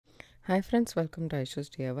Hi friends, welcome to Aisha's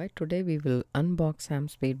DIY. Today we will unbox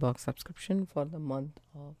Sam's Bead box subscription for the month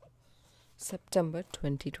of September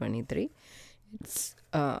 2023. It's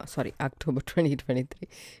October 2023.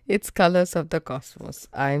 It's Colors of the Cosmos.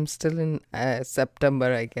 I'm still in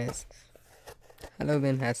September, I guess.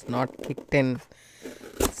 Halloween has not kicked in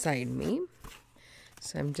inside me.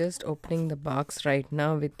 So I'm just opening the box right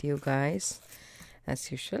now with you guys.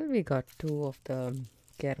 As usual, we got two of the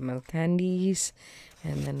caramel candies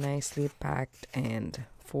and then nicely packed and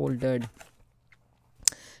folded.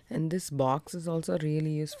 And this box is also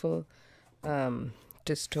really useful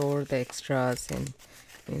to store the extras and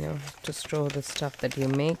to store the stuff that you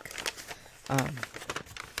make.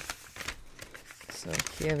 So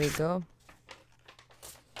here we go.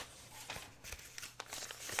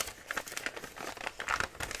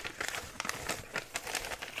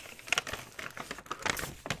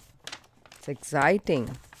 It's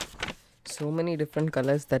exciting. So many different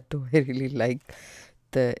colors that do I really like.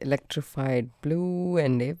 The electrified blue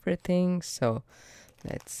and everything. So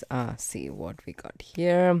let's see what we got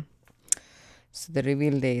here. So the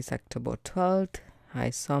reveal day is October 12th. I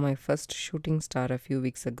saw my first shooting star a few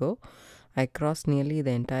weeks ago. I crossed nearly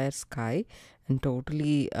the entire sky and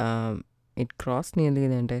totally it crossed nearly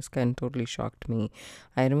the entire sky and totally shocked me.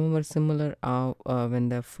 I remember similar when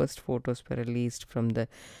the first photos were released from the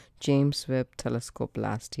James Webb telescope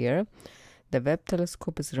last year. The Webb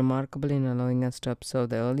telescope is remarkable in allowing us to observe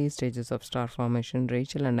the early stages of star formation.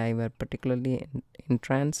 Rachel and I were particularly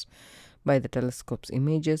entranced by the telescope's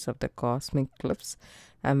images of the cosmic cliffs,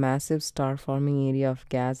 a massive star-forming area of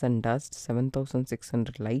gas and dust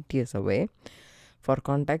 7,600 light-years away. For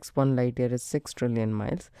context, 1 light-year is 6 trillion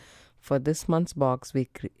miles. For this month's box, we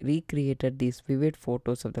recreated these vivid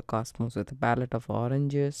photos of the cosmos with a palette of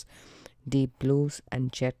oranges, deep blues,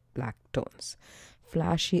 and jet black tones.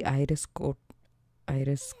 Flashy iris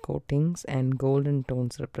coatings and golden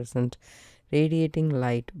tones represent radiating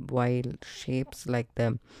light, while shapes like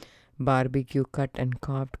the barbecue cut and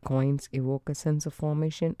carved coins evoke a sense of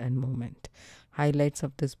formation and movement. Highlights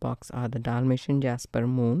of this box are the Dalmatian Jasper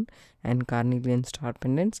moon and carnelian star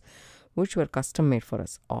pendants, which were custom made for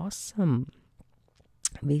us. Awesome!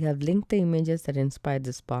 We have linked the images that inspired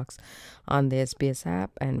this box on the SBS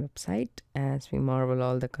app and website as we marvel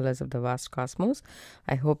all the colors of the vast cosmos.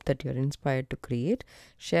 I hope that you're inspired to create.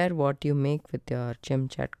 Share what you make with your gem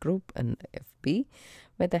chat group and FB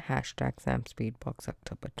with the hashtag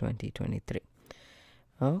SamSpeedBoxOctober 2023.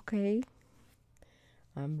 Okay.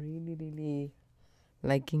 I'm really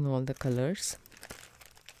liking all the colors.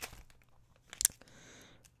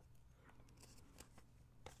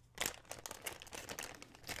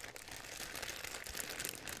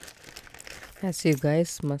 As you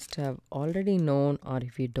guys must have already known, or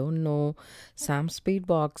if you don't know, Sam's Bead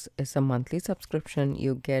Box is a monthly subscription.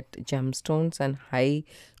 You get gemstones and high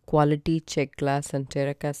quality check glass and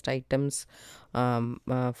terracast items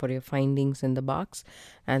for your findings in the box,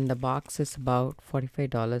 and the box is about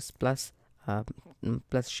 $45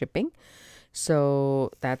 plus shipping.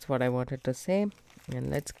 So that's what I wanted to say,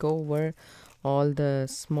 and let's go over all the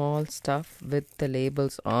small stuff with the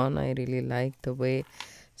labels on. I really like the way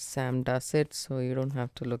Sam does it, so you don't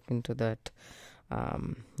have to look into that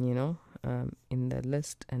in the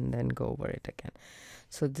list and then go over it again.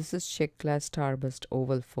 So this is check glass starburst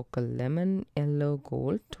oval focal lemon yellow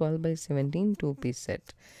gold 12 by 17 2-piece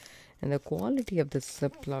set, and the quality of the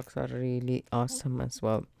ziplocs are really awesome as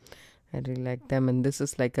well. I really like them, and this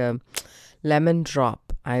is like a lemon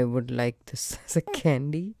drop. I would like this as a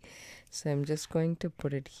candy, so I'm just going to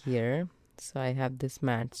put it here. So I have this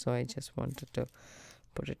mat, so I just wanted to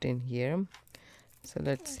put it in here. So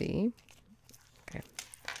let's see. Okay,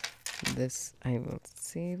 this I will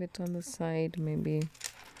save it on the side maybe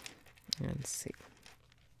and see.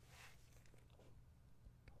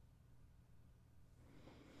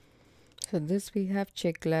 So this we have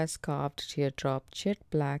check glass carved teardrop jet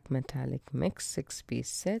black metallic mix 6-piece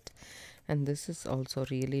set, and this is also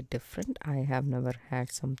really different. I have never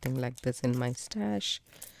had something like this in my stash,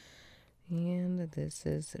 and this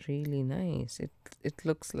is really nice. It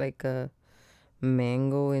looks like a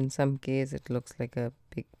mango in some case. It looks like a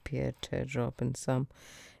big pear teardrop in some,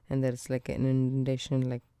 and there's like an indentation,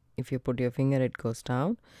 like if you put your finger it goes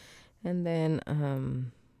down, and then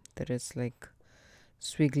there is like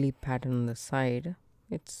squiggly pattern on the side.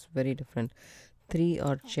 It's very different. 3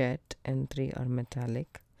 are jet and 3 are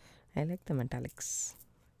metallic. I like the metallics.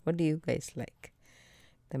 What do you guys like?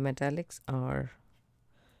 The metallics are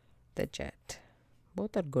the jet.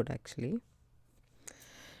 Both are good actually,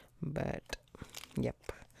 but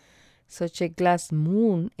yep. So check glass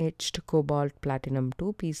moon etched cobalt platinum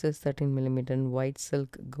 2 pieces, 13 millimeter, and white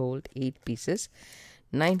silk gold 8 pieces,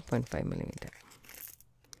 9.5 millimeter.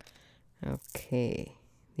 Okay,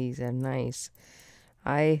 these are nice.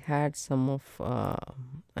 I had some of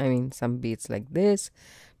some beads like this,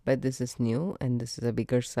 but this is new and this is a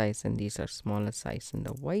bigger size and these are smaller size in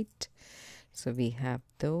the white. So we have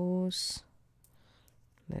those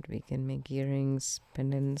that we can make earrings,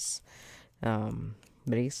 pendants,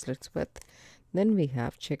 bracelets with. Then we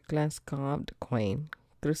have check glass carved coin,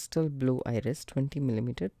 crystal blue iris 20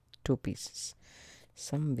 millimeter, 2 pieces,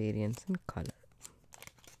 some variants in color.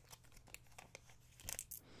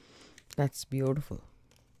 That's beautiful.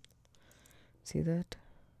 See that?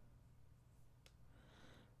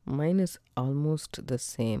 Mine is almost the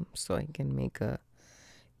same, so I can make a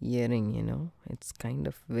earring, you know. It's kind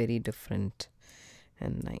of very different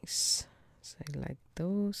and nice. So I like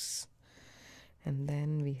those. And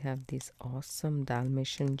then we have this awesome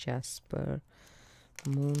Dalmatian jasper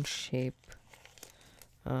moon shape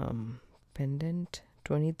pendant,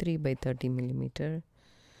 23 by 30 millimeter.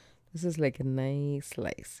 This is like a nice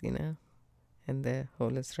slice, you know, and the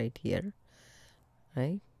hole is right here,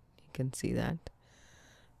 right? You can see that.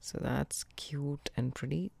 So that's cute and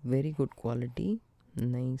pretty, very good quality,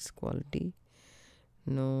 nice quality.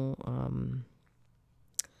 No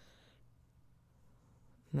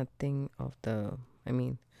nothing of the,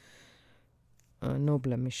 no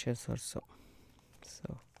blemishes or so.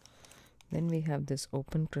 So then we have this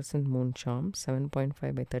open crescent moon charm,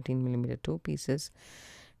 7.5 by 13 millimeter, 2 pieces,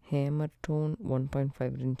 hammer tone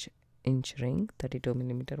 1.5 inch ring, 32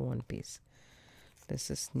 millimeter, 1 piece. This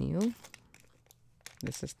is new.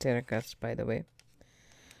 This is terracast, by the way.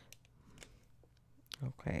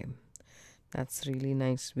 Okay, that's really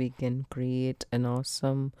nice. We can create an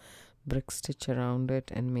awesome brick stitch around it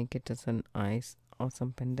and make it as an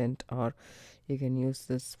awesome pendant, or you can use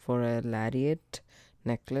this for a lariat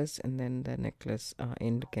necklace, and then the necklace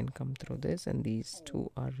end can come through this, and these two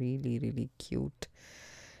are really, really cute.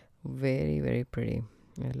 Very, very pretty.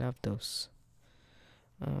 I love those.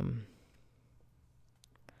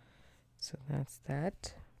 So that's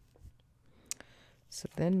that. So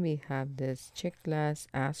then we have this check glass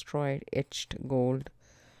asteroid etched gold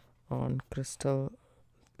on crystal,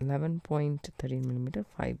 11.13 millimeter,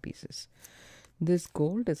 5 pieces. This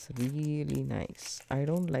gold is really nice. I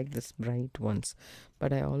don't like this bright ones,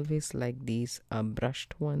 but I always like these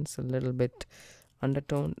brushed ones, a little bit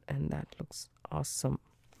undertoned, and that looks awesome.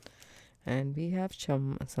 And we have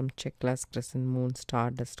some check glass crescent moon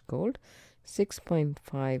stardust gold,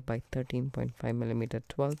 6.5 by 13.5 millimeter,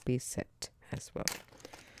 12 piece set as well.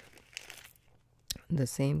 The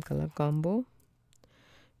same color combo,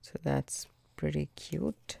 so that's pretty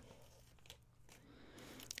cute.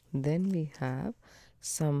 Then we have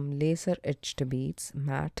some laser etched beads,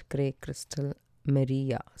 matte gray crystal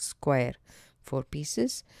Maria square, 4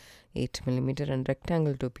 pieces, 8 millimeter, and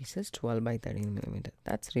rectangle 2 pieces, 12 by 13 millimeter.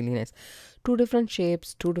 That's really nice. 2 different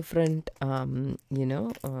shapes, 2 different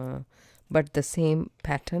but the same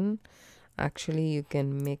pattern. Actually, you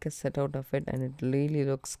can make a set out of it and it really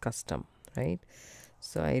looks custom, right?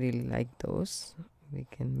 So I really like those. We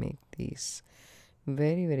can make these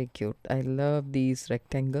very, very cute. I love these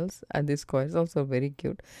rectangles, and this square is also very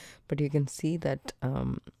cute, but you can see that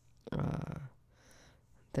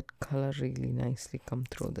that color really nicely come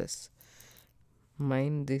through this.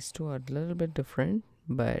 These two are a little bit different,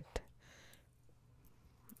 but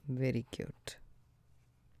very cute.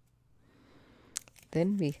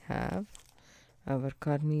 Then we have our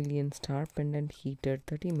carnelian star pendant heated,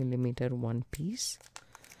 30 millimeter, 1 piece.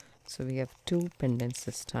 So we have 2 pendants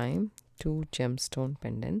this time, 2 gemstone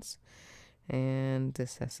pendants, and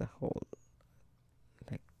this has a hole,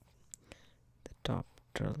 like the top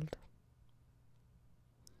drilled.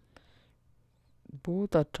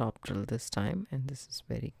 Both are top drilled this time, and this is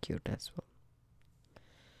very cute as well.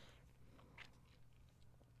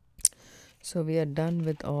 So we are done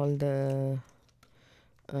with all the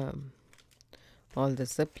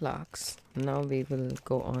zip locks. Now we will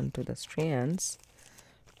go on to the strands.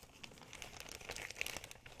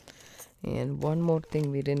 And one more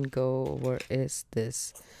thing we didn't go over is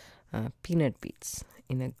this peanut beads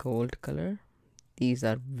in a gold color. These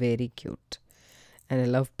are very cute, and I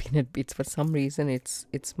love peanut beads. For some reason, it's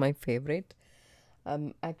my favorite.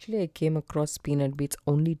 Actually, I came across peanut beads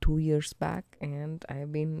only 2 years back, and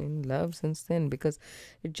I've been in love since then, because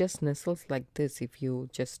it just nestles like this. If you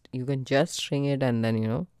can just string it and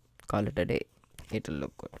then call it a day. It'll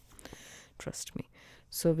look good, trust me.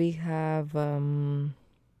 So we have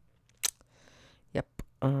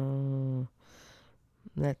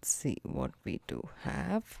let's see what we do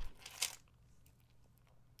have.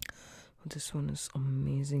 This one is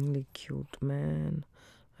amazingly cute, man.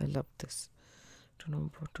 I love this. Don't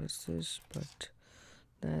know what is this, but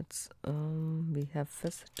that's we have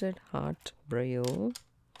faceted heart braille.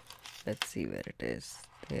 Let's see where it is.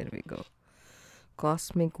 There we go.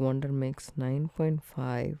 Cosmic Wonder Mix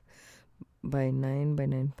 9.5 by 9 by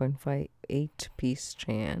 9.5 8-piece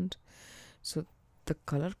strand. So the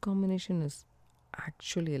color combination is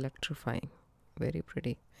actually electrifying. Very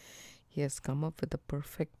pretty. He has come up with the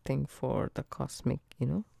perfect thing for the cosmic,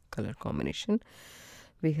 color combination.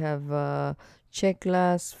 We have check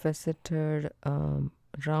glass, faceted,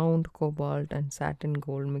 round cobalt and satin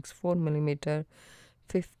gold mix 4mm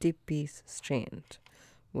 50-piece strand,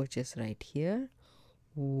 which is right here.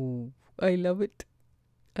 Ooh, I love it.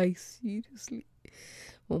 I seriously,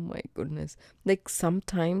 oh my goodness. Like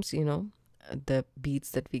sometimes, the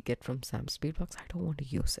beads that we get from Sam's Bead Box, I don't want to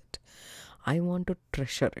use it. I want to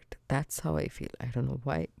treasure it. That's how I feel. I don't know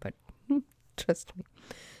why, but trust me,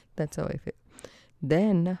 that's how I feel.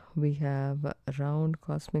 Then we have a round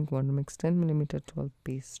Cosmic Wonder Mix 10mm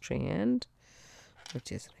 12-piece strand,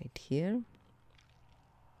 which is right here.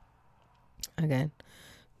 Again,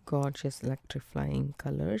 gorgeous electrifying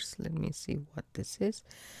colors. Let me see what this is.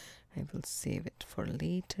 I will save it for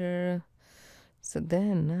later. So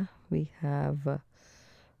then we have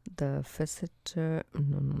the faceted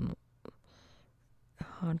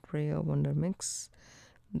heart braille Wonder Mix.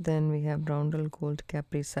 Then we have roundel gold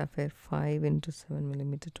Capri Sapphire 5 into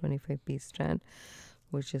 7mm 25-piece strand,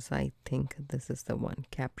 which is, I think this is the one,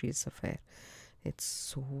 Capri Sapphire. It's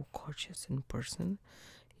so gorgeous in person.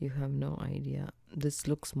 You have no idea. This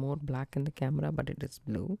looks more black in the camera, but it is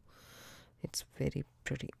blue. It's very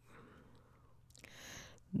pretty.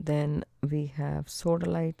 Then we have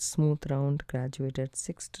Sodalite Smooth Round Graduated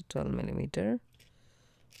 6 to 12mm.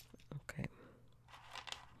 Okay.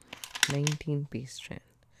 19-piece strand.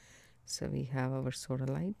 So we have our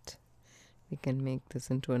Sodalite. We can make this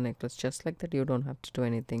into a necklace just like that. You don't have to do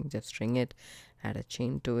anything. Just string it, add a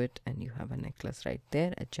chain to it, and you have a necklace right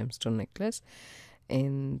there, a gemstone necklace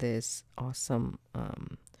in this awesome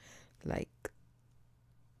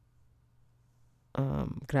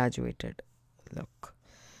graduated look.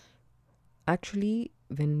 Actually,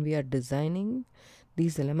 when we are designing,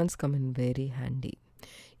 these elements come in very handy.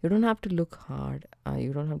 You don't have to look hard.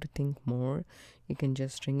 You don't have to think more. You can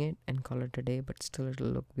just string it and call it a day, but still it'll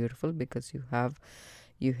look beautiful because you have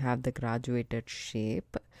the graduated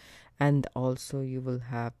shape, and also you will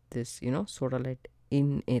have this, Sodalite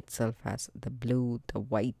in itself has the blue, the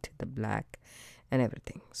white, the black, and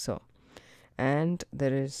everything. So, and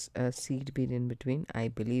there is a seed bead in between. I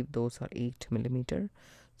believe those are 8mm.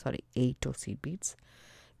 Sorry, 8 seed beads.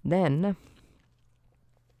 Then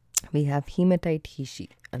we have Hematite Hishi,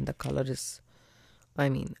 and the color is, I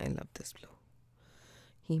love this blue.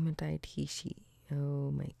 Hematite Hishi.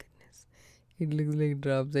 Oh my goodness. It looks like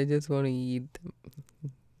drops. I just want to eat them.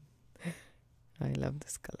 I love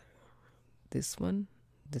this color. This one,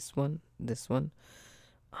 this one, this one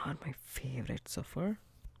are my favorites of her.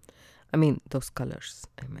 Those colors,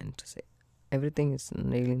 I meant to say. Everything is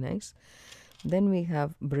really nice. Then we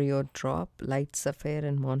have Brio Drop, Light Sapphire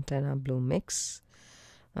and Montana Blue Mix.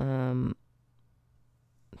 6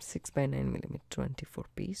 by 9mm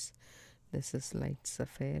 24-piece. This is Light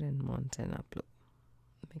Sapphire and Montana Blue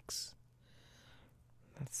Mix.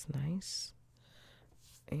 That's nice.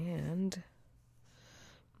 And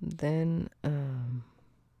then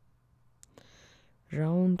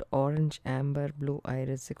round orange amber blue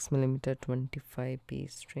iris 6mm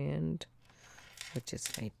 25-piece strand, which is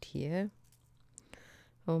right here.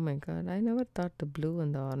 Oh my god, I never thought the blue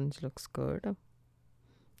and the orange looks good.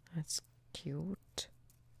 That's cute.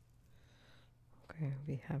 Okay,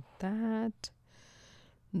 we have that.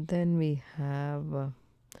 Then we have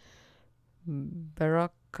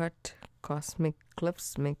Baroque Cut Cosmic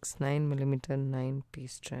Clips Mix 9mm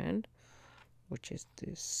 9-piece strand, which is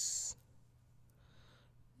this.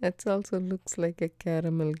 That also looks like a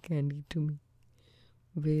caramel candy to me.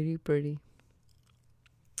 Very pretty.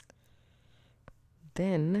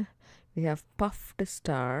 Then we have Puffed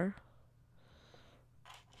Star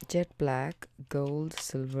Jet Black Gold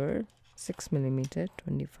Silver 6mm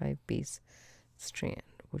 25-piece strand,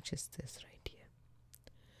 which is this right here.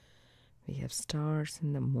 We have stars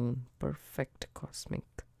in the moon. Perfect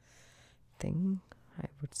cosmic thing, I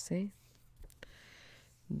would say.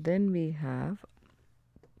 Then we have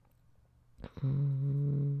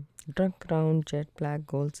Drunk Round Jet Black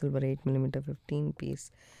Gold Silver 8mm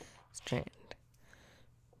 15-piece strand.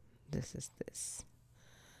 This is this.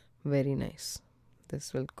 Very nice.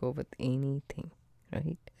 This will go with anything,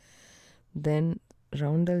 right? Then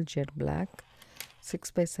Roundel Jet Black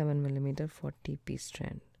 6 by 7 millimeter 40 piece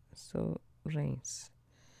strand. So nice.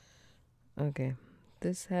 Okay,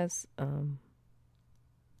 this has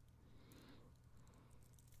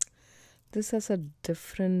a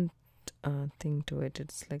different thing to it.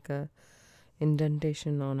 It's like a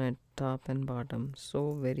indentation on it, top and bottom,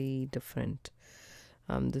 so very different.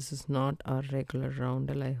 This is not our regular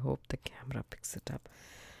roundel. I hope the camera picks it up.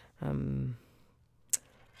 And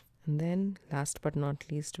then last but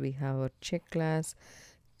not least, we have a check glass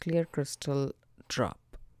clear crystal drop.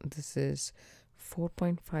 This is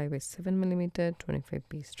 4.5 by 7 millimeter 25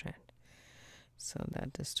 piece strand. So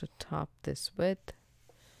that is to top this with.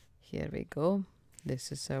 Here we go.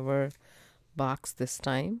 This is our box this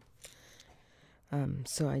time.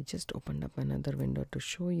 So I just opened up another window to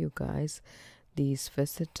show you guys these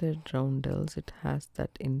faceted roundels. It has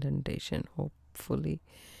that indentation. Hopefully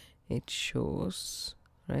it shows,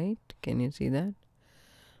 right? Can you see that?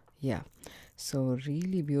 Yeah, so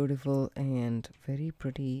really beautiful and very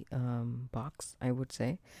pretty box, I would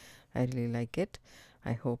say. I really like it.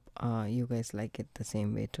 I hope you guys like it the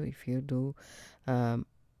same way too. If you do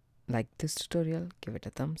like this tutorial, give it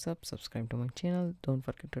a thumbs up, subscribe to my channel, don't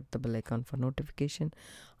forget to hit the bell icon for notification.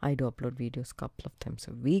 I do upload videos couple of times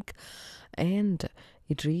a week, and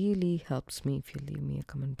it really helps me if you leave me a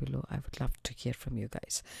comment below. I would love to hear from you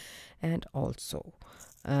guys. And also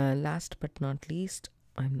last but not least,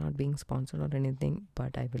 I'm not being sponsored or anything,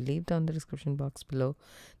 but I will leave down the description box below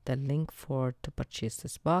the link for to purchase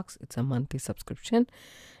this box. It's a monthly subscription,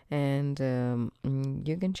 and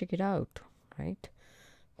you can check it out, right?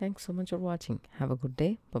 Thanks so much for watching. Have a good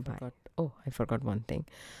day. Bye-bye. Oh, I forgot one thing.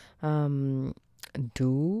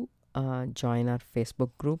 Do join our Facebook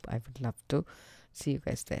group. I would love to see you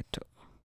guys there too.